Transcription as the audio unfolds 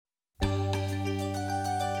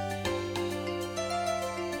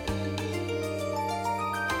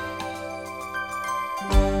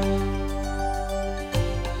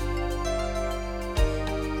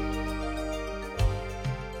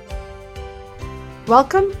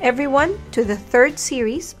Welcome everyone to the third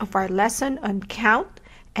series of our lesson on count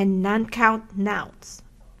and non-count nouns.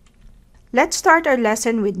 Let's start our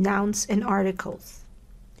lesson with nouns and articles.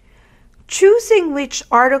 Choosing which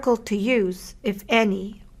article to use, if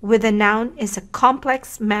any, with a noun is a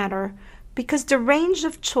complex matter because the range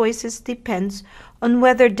of choices depends on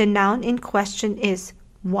whether the noun in question is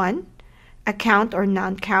 1. A count or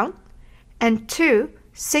non-count, and 2.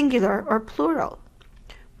 Singular or plural.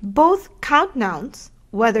 Both count nouns,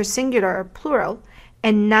 whether singular or plural,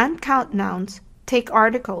 and non-count nouns take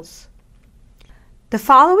articles. The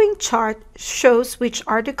following chart shows which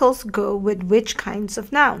articles go with which kinds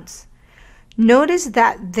of nouns. Notice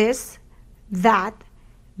that this, that,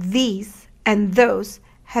 these, and those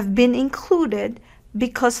have been included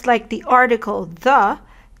because, like the article the,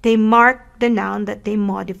 they mark the noun that they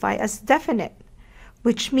modify as definite,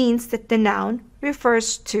 which means that the noun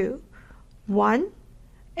refers to 1.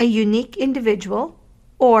 A unique individual,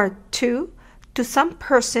 or 2. To some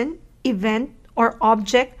person, event, or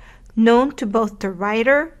object known to both the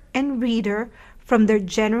writer and reader from their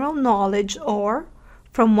general knowledge or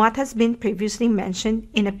from what has been previously mentioned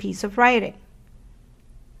in a piece of writing.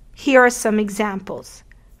 Here are some examples.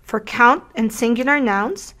 For count and singular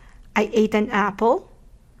nouns, I ate an apple.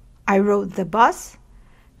 I rode the bus.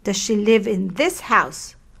 Does she live in this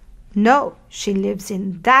house? No, she lives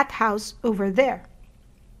in that house over there.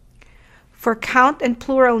 For count and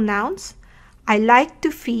plural nouns, I like to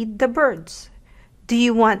feed the birds. Do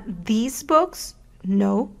you want these books?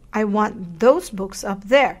 No, I want those books up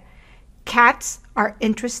there. Cats are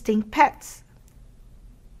interesting pets.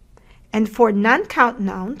 And for non-count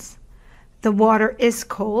nouns, the water is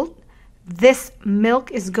cold. This milk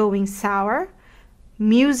is going sour.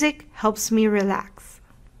 Music helps me relax.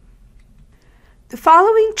 The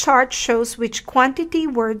following chart shows which quantity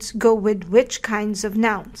words go with which kinds of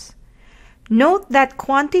nouns. Note that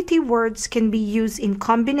quantity words can be used in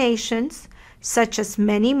combinations such as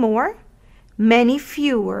many more, many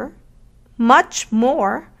fewer, much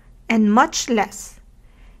more, and much less,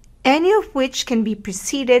 any of which can be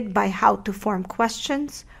preceded by how to form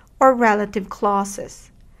questions or relative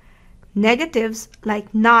clauses. Negatives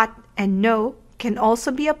like not and no can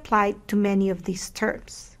also be applied to many of these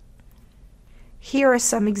terms. Here are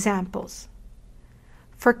some examples.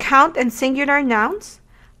 For count and singular nouns,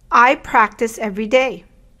 I practice every day.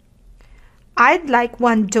 I'd like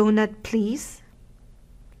 1 donut, please.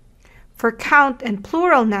 For count and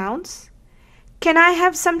plural nouns, can I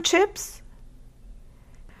have some chips?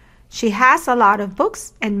 She has a lot of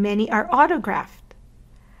books and many are autographed.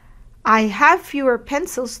 I have fewer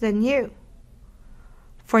pencils than you.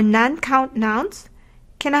 For non-count nouns,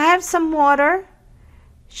 can I have some water?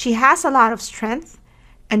 She has a lot of strength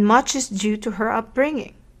and much is due to her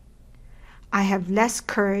upbringing. I have less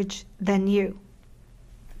courage than you.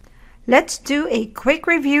 Let's do a quick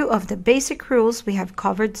review of the basic rules we have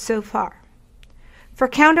covered so far. For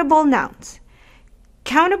countable nouns,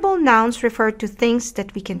 countable nouns refer to things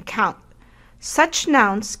that we can count. Such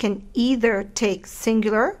nouns can either take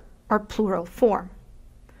singular or plural form.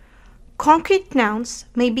 Concrete nouns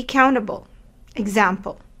may be countable.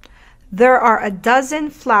 Example, there are a dozen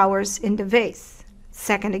flowers in the vase.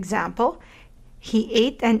 Second example, he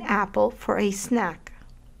ate an apple for a snack.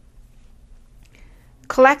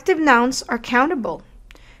 Collective nouns are countable.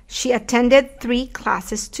 She attended 3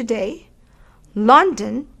 classes today.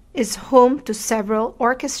 London is home to several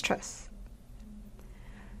orchestras.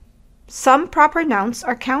 Some proper nouns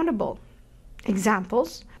are countable.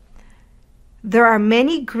 Examples, there are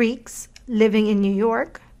many Greeks living in New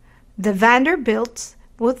York. The Vanderbilts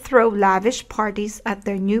will throw lavish parties at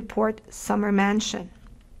their Newport summer mansion.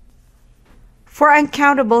 For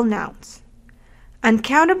uncountable nouns,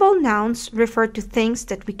 uncountable nouns refer to things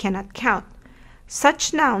that we cannot count.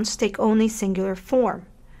 Such nouns take only singular form.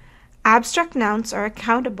 Abstract nouns are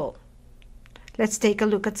countable. Let's take a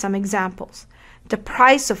look at some examples. The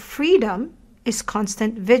price of freedom is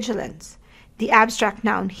constant vigilance. The abstract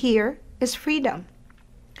noun here is freedom.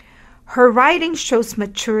 Her writing shows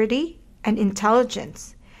maturity and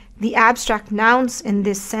intelligence. The abstract nouns in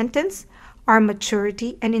this sentence are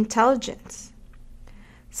maturity and intelligence.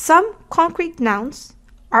 Some concrete nouns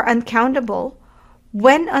are uncountable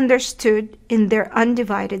when understood in their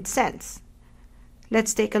undivided sense.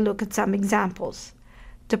 Let's take a look at some examples.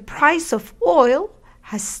 The price of oil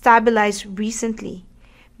has stabilized recently.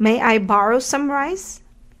 May I borrow some rice?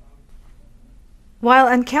 While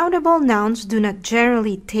uncountable nouns do not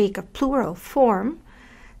generally take a plural form,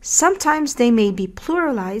 sometimes they may be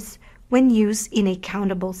pluralized when used in a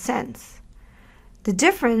countable sense. The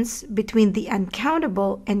difference between the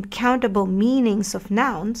uncountable and countable meanings of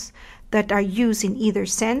nouns that are used in either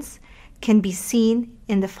sense can be seen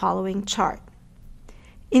in the following chart.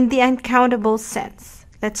 In the uncountable sense,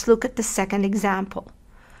 let's look at the second example.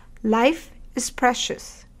 Life is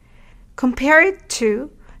precious. Compare it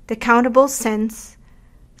to the countable sense,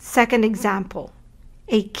 second example.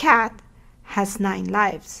 A cat has 9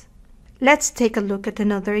 lives. Let's take a look at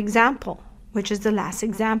another example, which is the last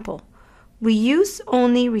example. We use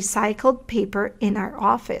only recycled paper in our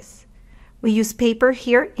office. We use paper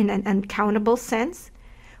here in an uncountable sense.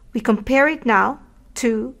 We compare it now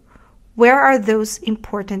to where are those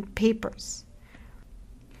important papers.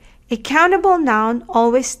 A countable noun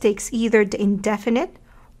always takes either the indefinite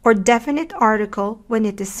or definite article when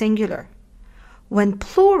it is singular. When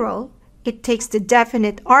plural, it takes the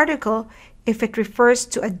definite article if it refers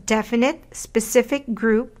to a definite, specific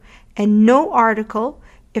group and no article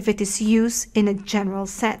if it is used in a general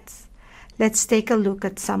sense. Let's take a look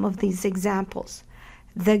at some of these examples.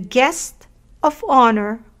 The guest of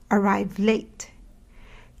honor arrived late.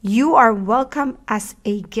 You are welcome as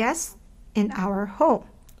a guest in our home.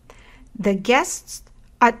 The guests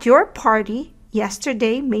at your party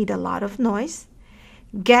yesterday made a lot of noise.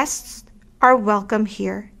 Guests are welcome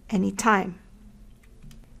here anytime.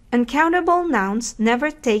 Uncountable nouns never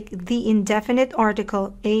take the indefinite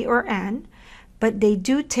article a or an, but they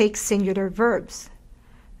do take singular verbs.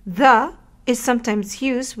 The is sometimes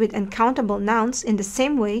used with uncountable nouns in the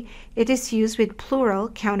same way it is used with plural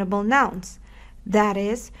countable nouns. That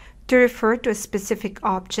is, to refer to a specific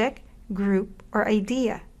object, group, or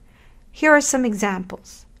idea. Here are some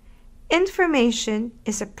examples. Information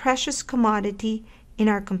is a precious commodity in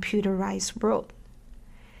our computerized world.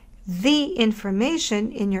 The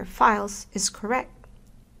information in your files is correct.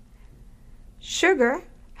 Sugar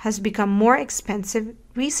has become more expensive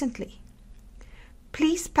recently.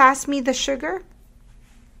 Please pass me the sugar.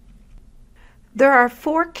 There are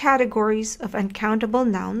 4 categories of uncountable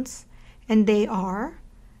nouns, and they are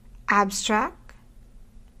abstract,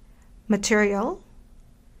 material,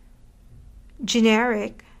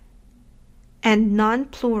 generic, and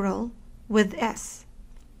non-plural with S.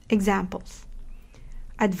 Examples: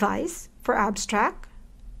 advice for abstract,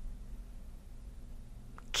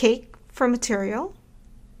 cake for material,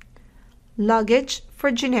 luggage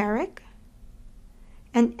for generic,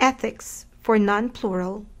 and ethics for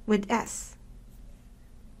non-plural with S.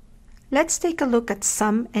 Let's take a look at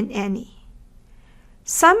some and any.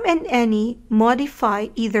 Some and any modify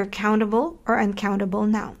either countable or uncountable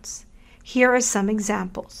nouns. Here are some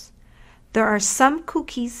examples. There are some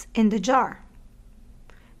cookies in the jar.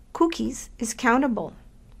 Cookies is countable.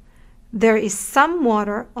 There is some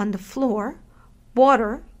water on the floor.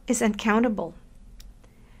 Water is uncountable.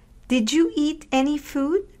 Did you eat any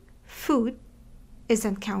food? Food is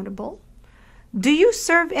uncountable. Do you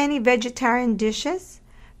serve any vegetarian dishes?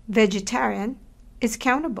 Vegetarian is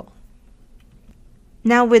countable.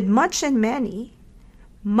 Now with much and many,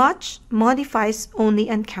 much modifies only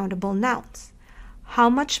uncountable nouns. How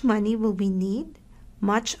much money will we need?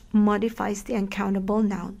 Much modifies the uncountable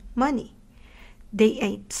noun money. They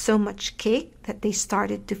ate so much cake that they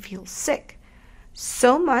started to feel sick.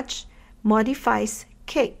 So much modifies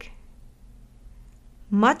cake.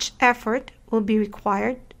 Much effort will be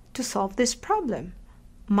required to solve this problem.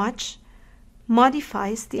 Much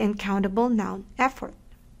modifies the uncountable noun effort.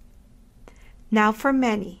 Now for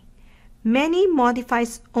many. Many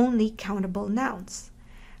modifies only countable nouns.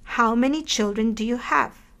 How many children do you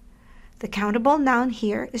have? The countable noun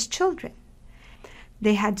here is children.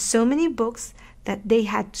 They had so many books that they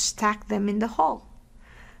had to stack them in the hall.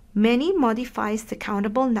 Many modifies the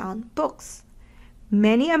countable noun books.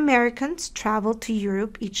 Many Americans travel to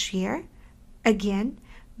Europe each year. Again,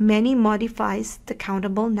 many modifies the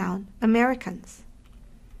countable noun Americans.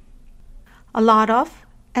 A lot of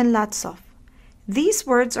and lots of. These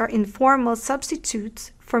words are informal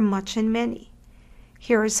substitutes for much and many.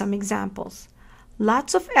 Here are some examples.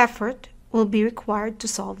 Lots of effort will be required to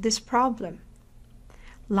solve this problem.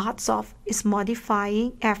 Lots of is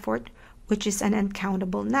modifying effort, which is an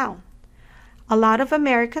uncountable noun. A lot of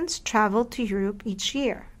Americans travel to Europe each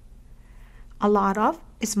year. A lot of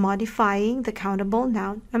is modifying the countable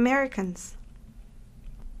noun Americans.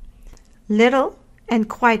 Little and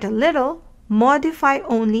quite a little modify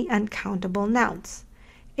only uncountable nouns.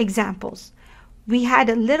 Examples: we had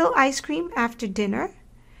a little ice cream after dinner.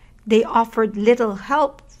 They offered little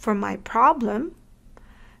help for my problem.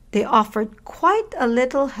 They offered quite a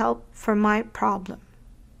little help for my problem.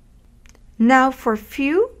 Now for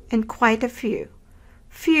few and quite a few.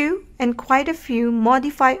 Few and quite a few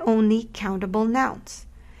modify only countable nouns.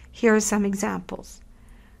 Here are some examples.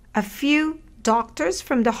 A few doctors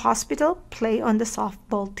from the hospital play on the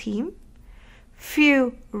softball team.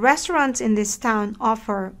 Few restaurants in this town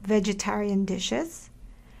offer vegetarian dishes.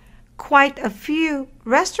 Quite a few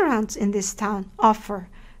restaurants in this town offer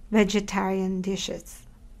vegetarian dishes.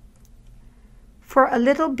 For a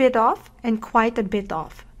little bit of and quite a bit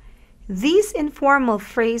of. These informal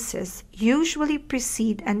phrases usually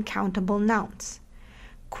precede uncountable nouns.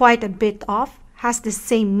 Quite a bit of has the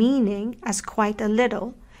same meaning as quite a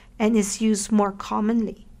little and is used more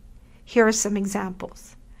commonly. Here are some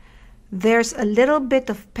examples. There's a little bit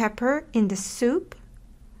of pepper in the soup.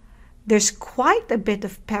 There's quite a bit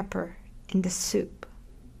of pepper in the soup.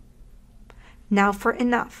 Now for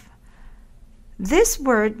enough. This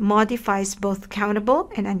word modifies both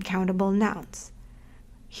countable and uncountable nouns.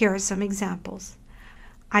 Here are some examples.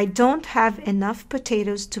 I don't have enough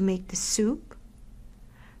potatoes to make the soup.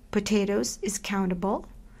 Potatoes is countable.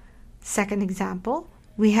 Second example,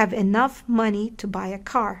 we have enough money to buy a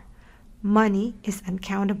car. Money is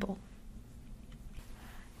uncountable.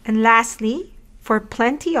 And lastly, for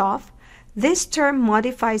plenty of, this term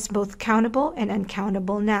modifies both countable and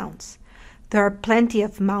uncountable nouns. There are plenty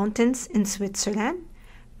of mountains in Switzerland,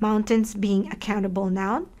 mountains being a countable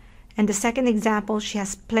noun. And the second example, she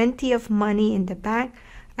has plenty of money in the bank.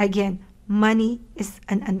 Again, money is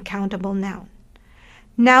an uncountable noun.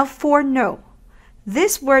 Now for no.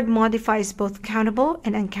 This word modifies both countable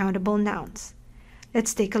and uncountable nouns.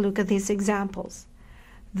 Let's take a look at these examples.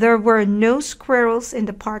 There were no squirrels in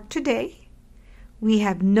the park today. We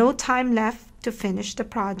have no time left to finish the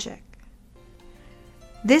project.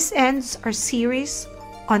 This ends our series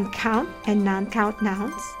on count and non-count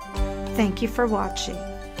nouns. Thank you for watching.